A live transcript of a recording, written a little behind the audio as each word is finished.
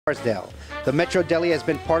Scarsdale. The Metro Deli has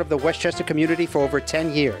been part of the Westchester community for over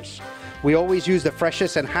 10 years. We always use the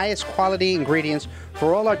freshest and highest quality ingredients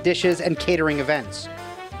for all our dishes and catering events.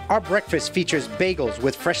 Our breakfast features bagels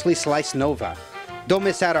with freshly sliced Nova. Don't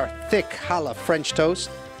miss out our thick challah French toast.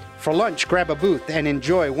 For lunch, grab a booth and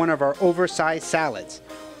enjoy one of our oversized salads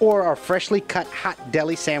or our freshly cut hot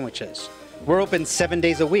deli sandwiches. We're open 7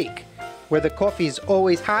 days a week, where the coffee is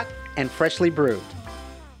always hot and freshly brewed.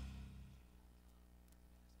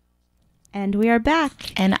 And we are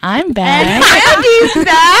back. And I'm back. And Brandy's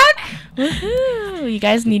back. Woohoo! You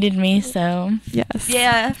guys needed me, so. Yes.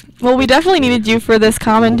 Yeah. Well, we definitely needed you for this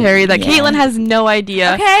commentary that Caitlin has no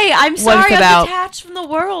idea. Okay, I'm sorry. it's I'm about. detached from the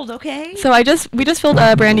world. Okay. So we just filled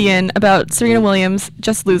Brandy in about Serena Williams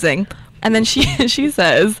just losing, and then she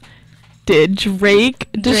says, "Did Drake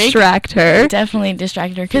distract her?" Definitely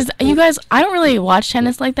distracted her. Because you guys, I don't really watch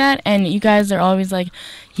tennis like that, and you guys are always like,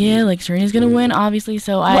 yeah, like Serena's going to win, obviously,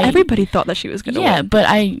 so everybody thought that she was going to win. Yeah, but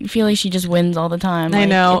I feel like she just wins all the time. I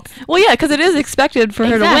know. Well, yeah, because it is expected for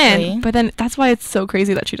her to Exactly. win, but then that's why it's so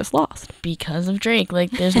crazy that she just lost. Because of Drake.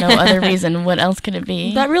 Like, there's no other reason. What else could it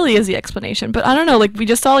be? That really is the explanation. But I don't know, like, we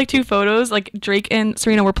just saw, like, 2 photos. Like, Drake and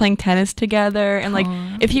Serena were playing tennis together. And, like,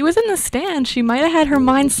 if he was in the stand, she might have had her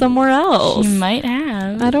mind somewhere else. She might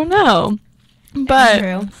have. I don't know. But,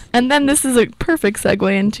 True. and then this is a perfect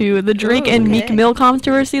segue into the Drake and Meek Mill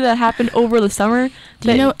controversy that happened over the summer. Do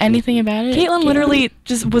you know anything about it? Caitlin literally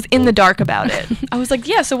just was in the dark about it. I was like,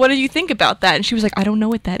 yeah, so what did you think about that? And she was like, I don't know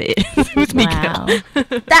what that is. Who's Meek Wow. Mill?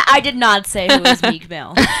 That I did not say who was Meek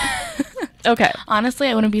Mill. Okay. Honestly,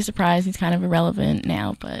 I wouldn't be surprised. He's kind of irrelevant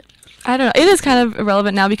now, but I don't know. It is kind of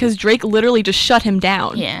irrelevant now because Drake literally just shut him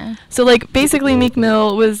down. yeah. So, like, basically Meek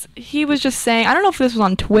Mill was just saying, I don't know if this was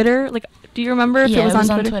on Twitter. Like, do you remember if Yeah, it was on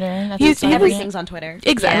Twitter. Twitter? That's He's- what's on Everything's on Twitter.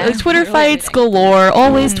 Exactly. Yeah. Like, Twitter Really fights everything. galore.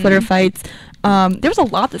 Always Twitter fights. There was a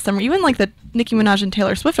lot this summer. Even, like, the Nicki Minaj and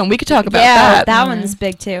Taylor Swift one. We could talk about Yeah, that. that one's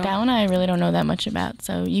big too. That one I really don't know that much about,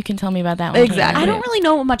 so you can tell me about that one. Exactly. I don't really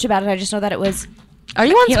know much about it. I just know that it was. Are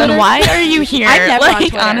you on Caitlin, Twitter? why are you here? I'm never on Like,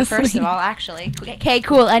 Twitter. honestly. First of all, actually. Okay,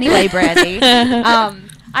 cool. Anyway, Brandy.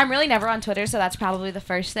 I'm really never on Twitter, so that's probably the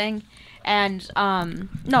first thing. And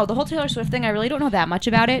no, the whole Taylor Swift thing, I really don't know that much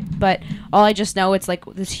about it. But all I just know, it's like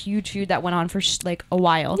this huge feud that went on for like a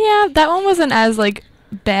while. Yeah, that one wasn't as, like,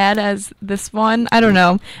 bad as this one. I don't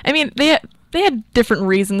know. I mean, they had different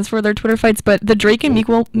reasons for their Twitter fights, but the Drake and Meek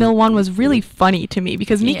Mill one was really funny to me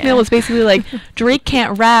because Meek Mill was basically like, Drake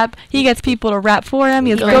can't rap. He gets people to rap for him.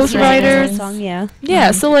 He has ghostwriters. Song, yeah.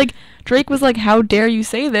 Yeah, so, like, Drake was like, how dare you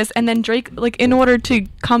say this? And then Drake, like, in order to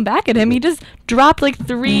come back at him, he just dropped, like,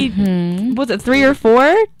 3, was it 3 or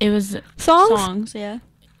 4 It was songs? Yeah.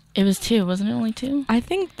 It was 2, wasn't it? Only 2. I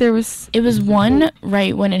think there was... It was 1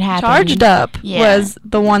 right when it happened. Charged Up Yeah. was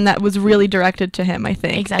the one that was really directed to him, I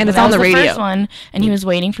think. Exactly. And it's that on was the radio. First one, and he was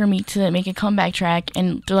waiting for me to make a comeback track,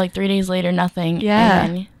 and like 3 days later, nothing. Yeah.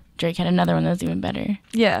 And then Drake had another one that was even better.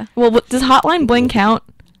 Yeah. Well, does Hotline Bling count?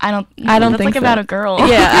 I don't think think so. about a girl.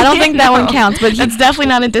 Yeah, I don't think that one No. counts, but That's definitely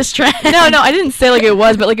not a diss track. no, I didn't say like it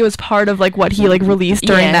was, but like it was part of like what he like released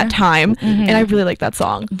during Yeah. that time, and I really like that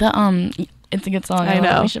song. It's a good song. I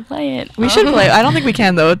know. We should play it. We should play. I don't think we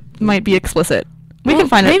can though. It might be explicit. We can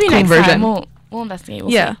find maybe a clean next version. time. We'll investigate.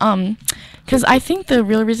 We'll Yeah. see. Because I think the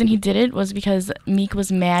real reason he did it was because Meek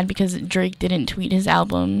was mad because Drake didn't tweet his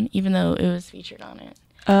album, even though it was featured on it.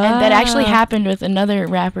 And that actually happened with another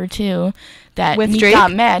rapper too. That With Meek Drake?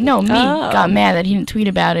 got mad. No, Meek Oh. got mad that he didn't tweet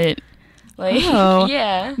about it. Like, Oh.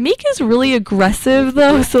 yeah. Meek is really aggressive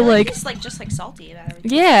though, so like, He's like just like salty about it.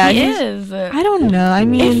 yeah, He he's- is. I don't know. I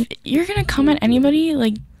mean, If you're gonna come at anybody,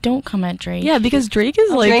 like, don't come at Drake. yeah, because Drake is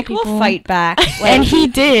like, Drake will fight back. And he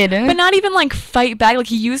did. but not even like fight back. Like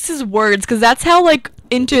he used his words because that's how like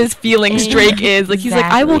into his feelings Drake is. Like he's like,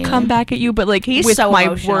 I will Exactly. come back at you, but like He's with so my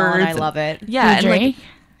emotional, words. and I love it. Yeah, Who, and like Drake?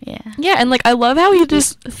 Yeah. yeah, and like I love how he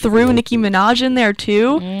just threw Nicki Minaj in there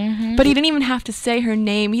too. Mhm. But he didn't even have to say her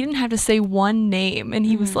name. He didn't have to say one name, and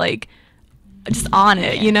he was like just on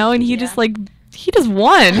it, you know. And he just like he just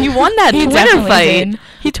won. He won that He Twitter definitely fight. did.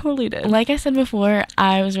 He totally did. Like I said before,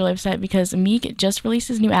 I was really upset because Meek just released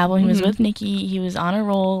his new album. He was Mhm. with Nicki. He was on a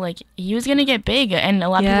roll. Like, he was going to get big, and a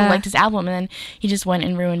lot of Yeah. people liked his album, and then he just went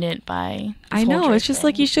and ruined it by I know. It's just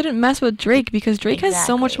like you shouldn't mess with Drake because Drake has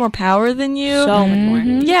so much Exactly. more power than you. So much more.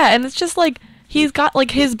 Mhm. Yeah, and it's just like he's got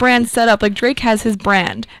like his brand set up. Like Drake has his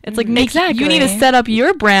brand. It's like Nick, you need to Exactly. set up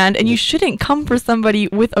your brand, and you shouldn't come for somebody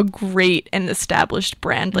with a great and established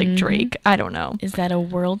brand like Mhm. Drake. I don't know. Is that a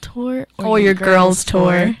world tour Or your girls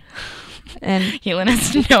tour. And Caitlin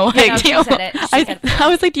has no I know, idea. she said it. She said it. I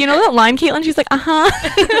was like, do you know that line, Caitlin? She's like,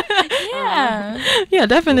 Yeah. yeah,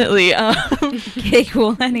 definitely. Okay,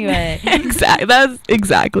 cool. Anyway. Exactly. That's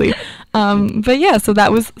exactly. But yeah, so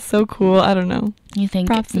that was so cool. I don't know. You think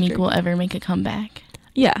Props to Meek Drake. will ever make a comeback?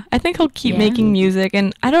 Yeah, I think he'll keep Yeah. making music,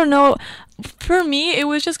 and I don't know. For me, it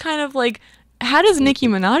was just kind of like, how does Nicki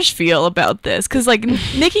Minaj feel about this? Because like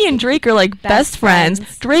Nicki and Drake are like best friends.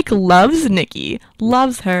 friends. Drake loves Nicki,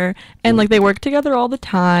 loves her, and like they work together all the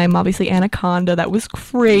time. Obviously, Anaconda, that was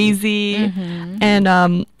crazy, Mm-hmm.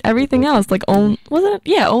 and everything else like wasn't it?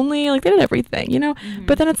 Yeah, only like they did everything, you know.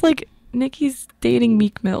 But then it's like Nicki's dating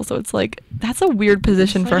Meek Mill, so it's like that's a weird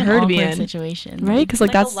position for her to be in, Situation. right? Because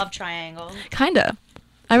like that's a love triangle. kinda.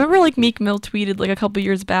 I remember like Meek Mill tweeted like a couple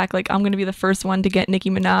years back, like I'm gonna be the first one to get Nicki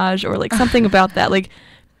Minaj, or like something about that, like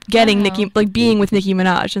getting Wow. Nicki, like being with Nicki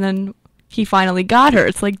Minaj, and then he finally got her.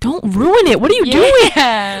 It's like, don't ruin it. What are you doing?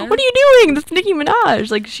 Yeah. What are you doing? This Nicki Minaj,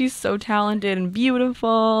 like she's so talented and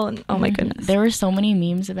beautiful, and oh my goodness. There were so many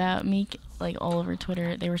memes about Meek, like all over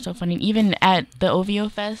Twitter. They were so funny. Even at the OVO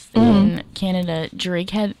Fest in Canada,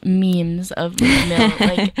 Drake had memes of Meek Mill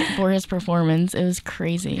like for his performance. It was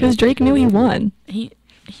crazy. Because Drake knew he won.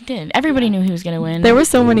 He did. Everybody knew he was gonna win. There were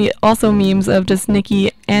so many also memes of just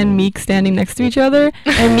Nicki and Meek standing next to each other,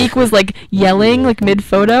 and Meek was like yelling like mid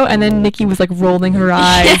photo, and then Nicki was like rolling her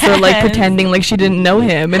eyes or like Yes. pretending like she didn't know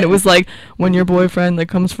him, and it was like when your boyfriend like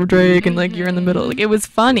comes for Drake and like you're in the middle, like it was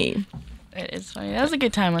funny. It is funny. That was a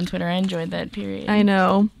good time on Twitter. I enjoyed that period. I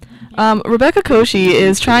know. Rebecca Koshi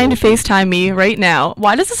is trying to FaceTime me right now.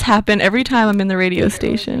 Why does this happen every time I'm in the radio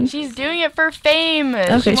station? She's doing it for fame.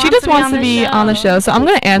 Okay, she just wants to be on the show, so I'm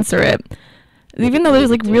gonna answer it. Even though there's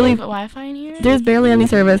like Do we really, have Wi-Fi in here? there's barely any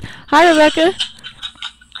service. Hi, Rebecca.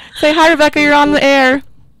 Say hi, Rebecca. You're on the air.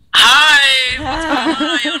 Hi, what's going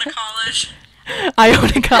on, Iona College?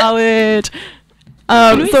 Iona College.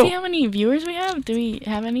 Can we So see how many viewers we have? Do we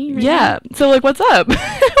have any? right yeah. So like, what's up? We're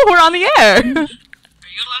on the air. Are you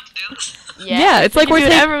allowed to do this? now? Yeah, it's like we we're can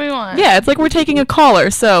do ta- whatever we want. Yeah, it's like we're taking a caller.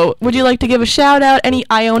 So would you like to give a shout out? Any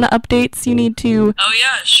Iona updates you need to? Oh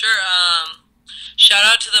yeah, sure. Shout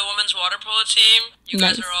out to the women's water polo team. You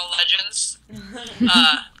guys Nice. are all legends.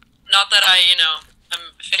 Not that I'm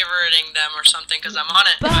favoriting them or something because I'm on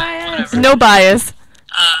it. but Bias. Whatever. No bias.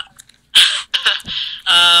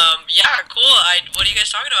 Yeah, cool. What are you guys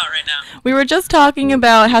talking about right now? We were just talking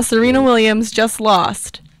about how Serena Williams just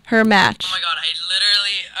lost her match. Oh my god,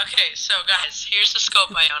 okay, so guys, here's the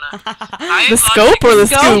scope, Iona. I The bought scope or the tickets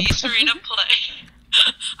to scoop? see Serena play.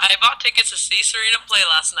 I bought tickets to see Serena play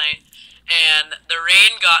last night, and the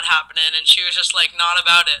rain got happening, and she was just like not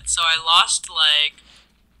about it. So I lost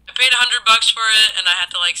I paid $100 for it, and I had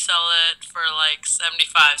to sell it for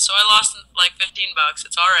 75. So I lost $15.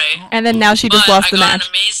 It's all right. And then now she just But lost the I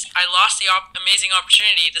got match I lost the amazing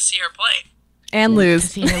opportunity to see her play. and To lose.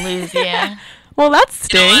 see her lose, yeah. Well, that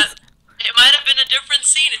You know stinks. what? It might have been a different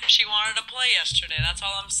scene if she wanted to play yesterday. That's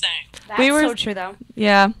all I'm saying. That's We were- so true, though.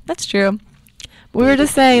 Yeah, that's true. We were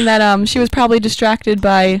just saying that she was probably distracted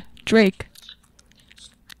by Drake.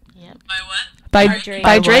 Yep. By what? By Drake. by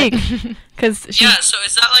By what? Drake. Because Yeah, so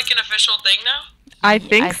is that an official thing now? I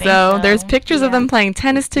think I think so. There's so. pictures of Yeah. them playing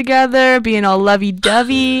tennis together, being all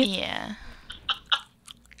lovey-dovey. Yeah.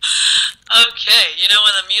 Okay,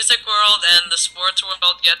 when the music world and the sports world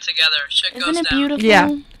get together, shit goes Isn't it down. beautiful? Yeah.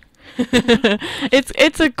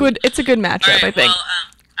 it's a good matchup, Alright, I think. well,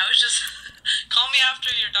 I was just... Call me after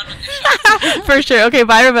you're done with your show. For sure. Okay,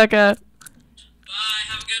 bye, Rebecca. Bye,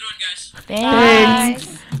 have a good one, guys.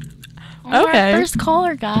 Thanks. Oh, Okay. Our first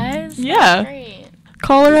caller, guys. Yeah. Great.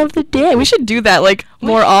 Caller of the day. We should do that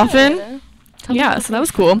more often. Tell Yeah, people so that was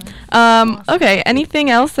to cool. listen. Okay, anything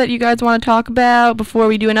else that you guys want to talk about before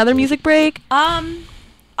we do another music break? Oh,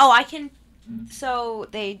 I can. So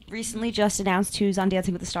they recently just announced who's on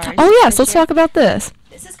Dancing with the Stars. Oh yes, this let's year. talk about this.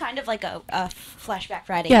 This is kind of like a Flashback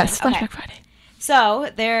Friday. Yes, thing. Flashback Okay. Friday. So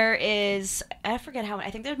there is, I forget how many.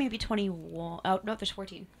 I think there may be 21. Oh no, there's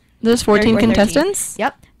 14. There's 14 Or 13. contestants.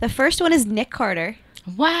 Yep. The first one is Nick Carter,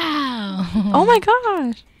 Wow. Oh my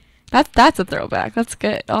gosh, that's a throwback. That's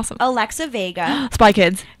good. Awesome. Alexa Vega, Spy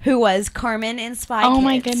Kids. who was Carmen in Spy Oh Kids.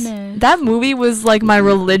 my goodness. That movie was like my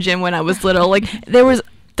religion when I was little. Like there was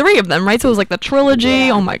 3 of them, right? So it was like the trilogy.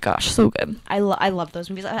 Yeah. Oh my gosh, so good. I love those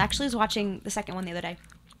movies. I actually was watching the second one the other day.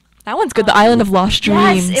 That one's good. The Island of Lost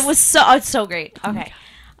Dreams. Yes, it was it's so great. Okay.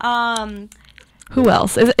 Who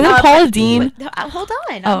else? Is it Paula Dean? Hold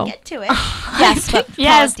on, Oh. I'll get to it. Yes, but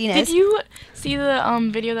Yes. Paula Dean Did is. you see the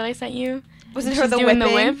video that I sent you? Was it She's her doing the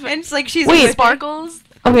whipping? whip? And it's like she's Wait. whipping. Sparkles.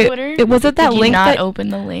 Okay, Twitter? it was it that Did you link not that open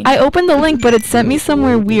the link? I opened the link, but it sent me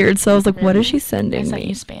somewhere weird. So I was like, "What is she I sending sent me?"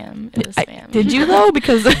 you spam. It was I- spam. did you though?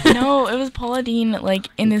 Because No, it was Paula Dean like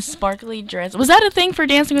in this sparkly dress. Was that a thing for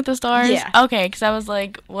Dancing with the Stars? Yeah. Okay, because I was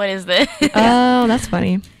like, what is this? Oh, that's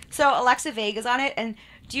funny. So Alexa Vega's on it, and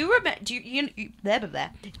do you remember? Do you blah, blah, blah.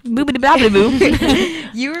 Boobity bobbity boo.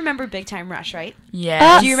 You remember Big Time Rush, right?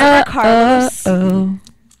 Yeah. Do you remember Carlos? Oh.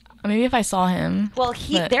 Maybe if I saw him. Well,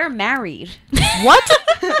 But- they're married. What?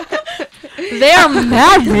 They are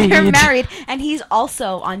married. They're married, and he's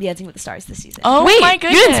also on Dancing with the Stars this season. Oh Wait, my you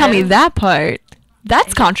goodness. didn't tell me that part.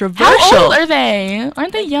 That's controversial. How old are they?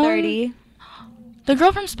 Aren't they young? 30. The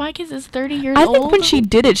girl from Spy Kids is 30 years I old. think when she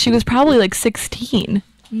did it, she was probably like 16.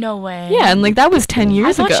 No way. Yeah, and like that was 10 I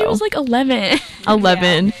years thought ago. she was like 11.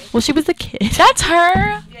 11. Well, she was a kid. That's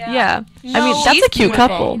her. Yeah. I mean, No. that's She's a cute beautiful.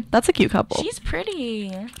 couple. That's a cute couple. She's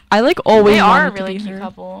pretty. I like always They are a wanted to really be cute her.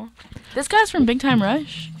 couple. This guy's from Big Time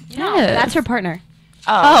Rush. No, Yes. that's her partner.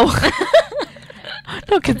 Oh.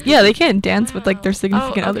 No, because, yeah, they can't dance with like their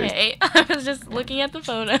significant others. okay. I was just looking at the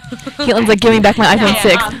photo. Caitlin's like, give me back my iPhone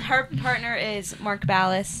 6. Her partner is Mark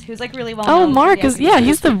Ballas, who's like really well Oh, known. for Mark is, Dancing yeah, with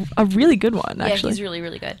he's the a really good one, Stars. actually. Yeah, he's really,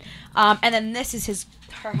 really good. And then this is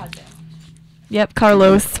her husband, Yep,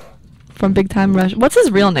 Carlos from Big Time Rush. What's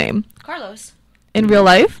his real name? Carlos. In real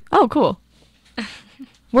life? Oh, cool.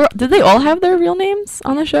 Did they all have their real names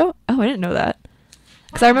on the show? Oh, I didn't know that.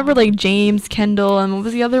 Because I remember like James, Kendall, and what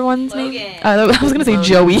was the other one's name? Logan. I was going to say Logan.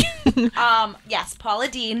 Joey. Yes, Paula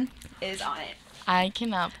Dean is on it. I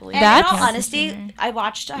cannot believe And That's- in all honesty, I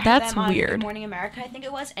watched That's them on weird. Good Morning America, I think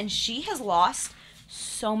it was, and she has lost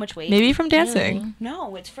so much weight. Maybe from dancing. Really?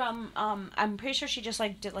 No, it's from I'm pretty sure she just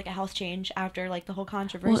like did like a health change after like the whole Well,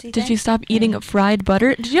 controversy. did thing. she stop eating fried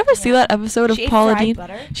butter? Did you ever see that episode of She ate Paula fried Dean?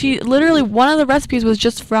 butter? She literally, one of the recipes was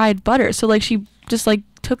just fried butter. So like she just like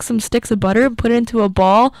took some sticks of butter, put it into a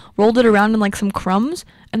ball, rolled it around in like some crumbs,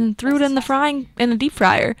 and then threw it in the deep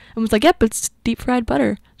fryer, and was like, "Yep, it's deep fried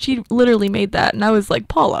butter." She literally made that, and I was like,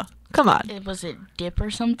 "Paula, come on." Was it dip or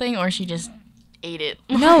something, or she just ate it?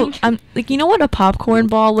 No, I'm like, you know what a popcorn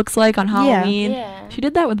ball looks like on Halloween? Yeah. She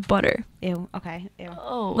did that with butter, Ew. Okay. Ew.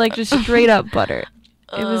 Oh. like just straight up butter.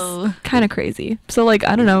 It was Oh. kind of crazy. So like,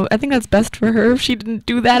 I don't know. I think that's best for her if she didn't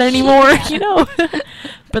do that anymore, you know.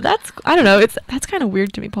 But I don't know. That's kind of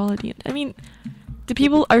weird to me, Paula Dean. I mean,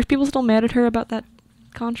 are people still mad at her about that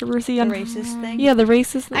controversy The on racist thing. Yeah, the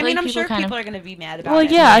racist thing. I mean, like, I'm people sure kind people of- are gonna be mad about Well,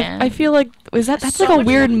 it. yeah, Yeah. I feel like that's So like a much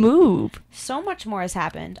weird more. move. So much more has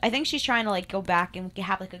happened. I think she's trying to like go back and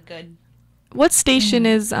have like a good. What station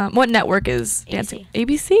is what network is ABC. dancing?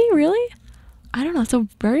 ABC, really? I don't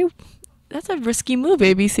know. That's a risky move,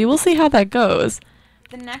 ABC. We'll see how that goes.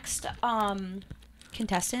 The next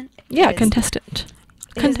contestant. Yeah, is- contestant.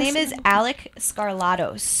 His name is Alec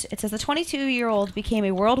Scarlatos. It says the 22-year-old became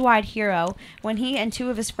a worldwide hero when he and two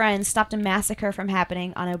of his friends stopped a massacre from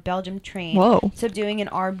happening on a Belgium train, Whoa. subduing an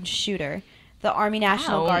armed shooter, the Army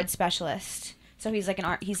National Wow. Guard specialist. So he's like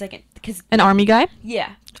because An army guy?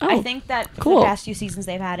 yeah, Oh, I think that for cool. the past few seasons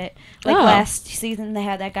they've had it. Like Oh. last season they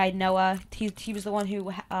had that guy Noah. He was the one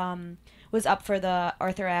who was up for the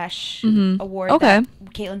Arthur Ashe Mhm. award. Okay.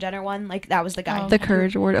 that Caitlyn Jenner won. Like that was the guy. Oh. The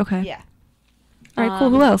Courage Award. Okay. Yeah. All right, cool.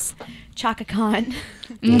 Who else? Chaka Khan.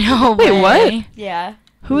 No Wait, way. what? Yeah.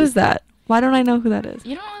 Who is that? Why don't I know who that is?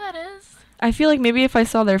 You don't know who that is? I feel like maybe if I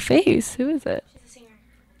saw their face, who is it?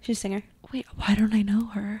 She's a singer. Wait, why don't I know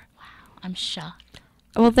her? I'm shocked.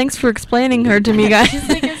 Well, thanks for explaining her to me, guys. She's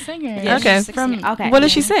like a singer. Yeah, Okay. she's a singer. Okay. What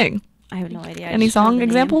does she sing? I have no idea. I Any just know the song name.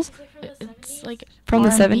 examples? It's like From the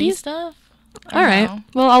R&B 70s? stuff. I All don't right. know.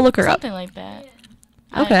 Well, I'll look her up. Something like that.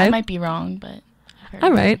 Okay. I might be wrong, but. I've heard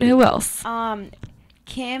All of right. it. Who else?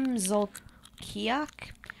 Kim Zolciak.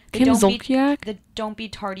 The Kim Don't Be- Zolciak? The Don't Be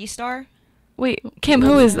Tardy star. Wait, Kim,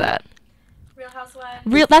 who is that? Real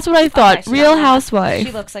Housewives. That's what I thought. Okay, so Real not- She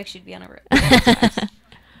Housewife. looks like she'd be on a Real Housewives.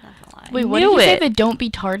 Not gonna lie. Wait, what Knew did you say? it. The Don't Be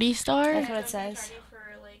Tardy star? That's what it says. For,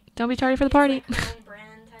 like, Don't be tardy for the party. like, her own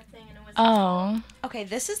brand type thing, and it was Oh. Okay,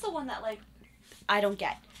 this is the one that like I don't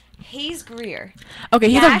get. Hayes Greer.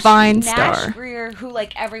 Okay, he's a Vine Nash star. Greer, who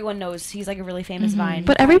like everyone knows. He's like a really famous Mhm. Vine.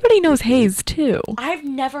 But guy. everybody knows Hayes too. I've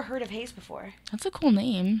never heard of Hayes before. That's a cool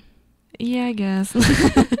name. Yeah, I guess.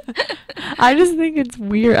 I just think it's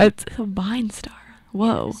weird. It's a Vine star.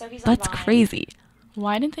 Whoa, so he's on that's Vine. crazy.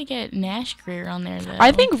 Why didn't they get Nash Greer on there, though?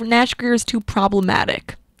 I think Nash Greer is too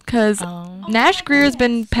problematic because Oh. Nash Greer's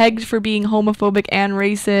been pegged for being homophobic and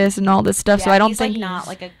racist and all this stuff. so Yeah, I don't he's, think. like not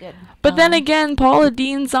like a good. But then Oh. again, Paula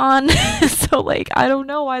Dean's on, so like I don't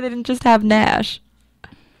know why they didn't just have Nash.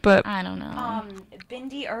 but I don't know.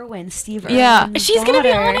 Bindi Irwin, Steve Yeah. Irwin's She's gonna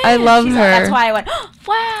be on daughter. it. I love her. That's why I went,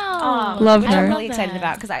 Wow. Love which her. I'm Love really excited that.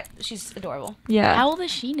 about because she's adorable. yeah. How old is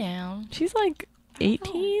she now? She's like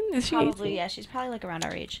 18. Is she? Probably, 18? yeah. She's probably like around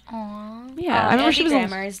our age. Aww. Yeah. I remember Andy she was.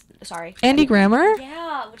 Grammer is, sorry. Andy Grammer.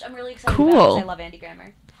 Yeah, which I'm really excited Cool. about 'cause I love Andy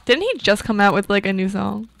Grammer. Didn't he just come out with like a new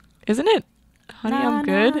song? Isn't it? Honey, I'm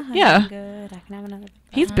good. Honey, Yeah. I'm good. I can have another.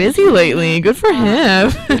 He's busy lately. Good for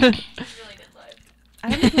him. I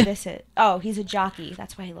don't know who this is. Oh, he's a jockey.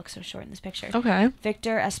 That's why he looks so short in this picture. Okay.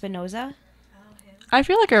 Victor Espinoza. I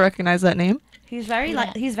feel like I recognize that name. He's very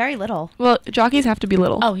Yeah. he's very little. Well, jockeys have to be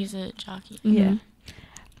little. Oh, he's a jockey. Mhm.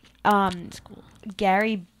 Um, Cool.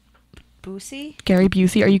 Gary Busey. Gary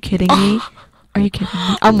Busey, are you kidding me? Are you kidding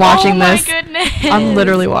me? I'm watching this. Oh my goodness. I'm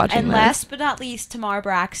literally watching And this. last but not least, Tamar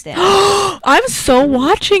Braxton. I'm so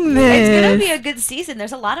watching this. It's gonna be a good season.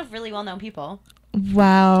 There's a lot of really well-known people.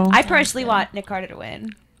 Wow. I personally want Nick Carter to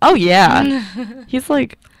win. Oh yeah. He's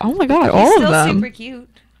like, oh my god, He's all still of them. super cute.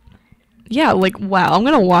 Yeah, like wow. I'm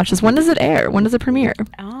gonna watch this. When does it air? When does it premiere?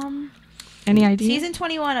 Any idea? Season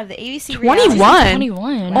 21 of the ABC 21? reality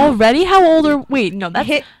 21. Already? How old are? Wait, no, that's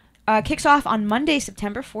hit kicks off on Monday,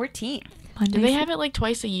 September 14th. Monday. Do they have it like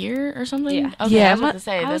twice a year or something? Yeah. Okay, Yeah, I was about to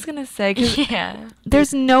say. I was that's- gonna say 'cause Yeah.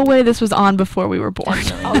 there's no way this was on before we were born.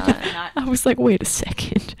 Definitely Oh, not. definitely not. I was like, wait a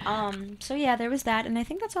second. So yeah, there was that, and I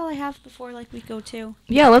think that's all I have before like we go to.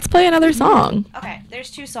 Yeah, let's play another song. Okay, there's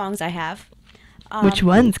two songs I have. Which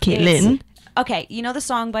ones, Caitlin? Okay, you know the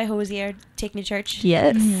song by Hozier, "Take Me to Church."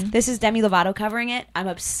 Yes. This is Demi Lovato covering it. I'm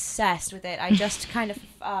obsessed with it. I just kind of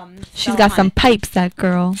She's fell got upon some it. pipes, that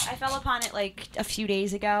girl. I fell upon it like a few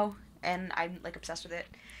days ago, and I'm like obsessed with it.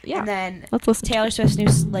 Yeah. And then Let's listen. Taylor Swift's new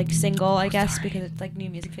like single, I guess, because it's like new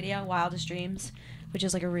music video, "Wildest Dreams," which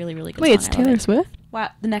is like a really really good Wait, song. it's I love Taylor it. Swift? Wow,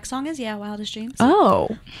 the next song is "Wildest Dreams." Oh.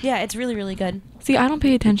 Yeah, it's really really good. See, I don't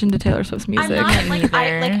pay attention to Taylor Swift's music. I'm not like I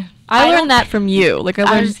neither. like. I don't- learned that from you. Like I I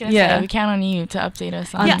learned, was just gonna yeah. say, we count on you to update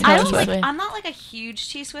us on Yeah, Taylor I don't like. Swift. I'm not like a huge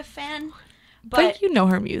T Swift fan, but you know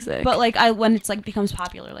her music. But like when it's like becomes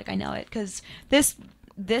popular, like I know it because this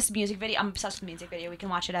music video, I'm obsessed with the music video. We can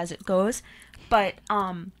watch it as it goes, but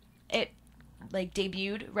it like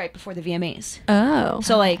debuted right before the VMAs. Oh.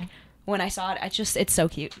 So like when I saw it, it's so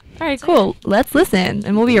cute. All right, cool. Let's listen,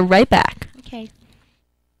 and we'll be right back. Okay.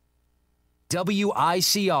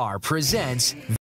 WICR presents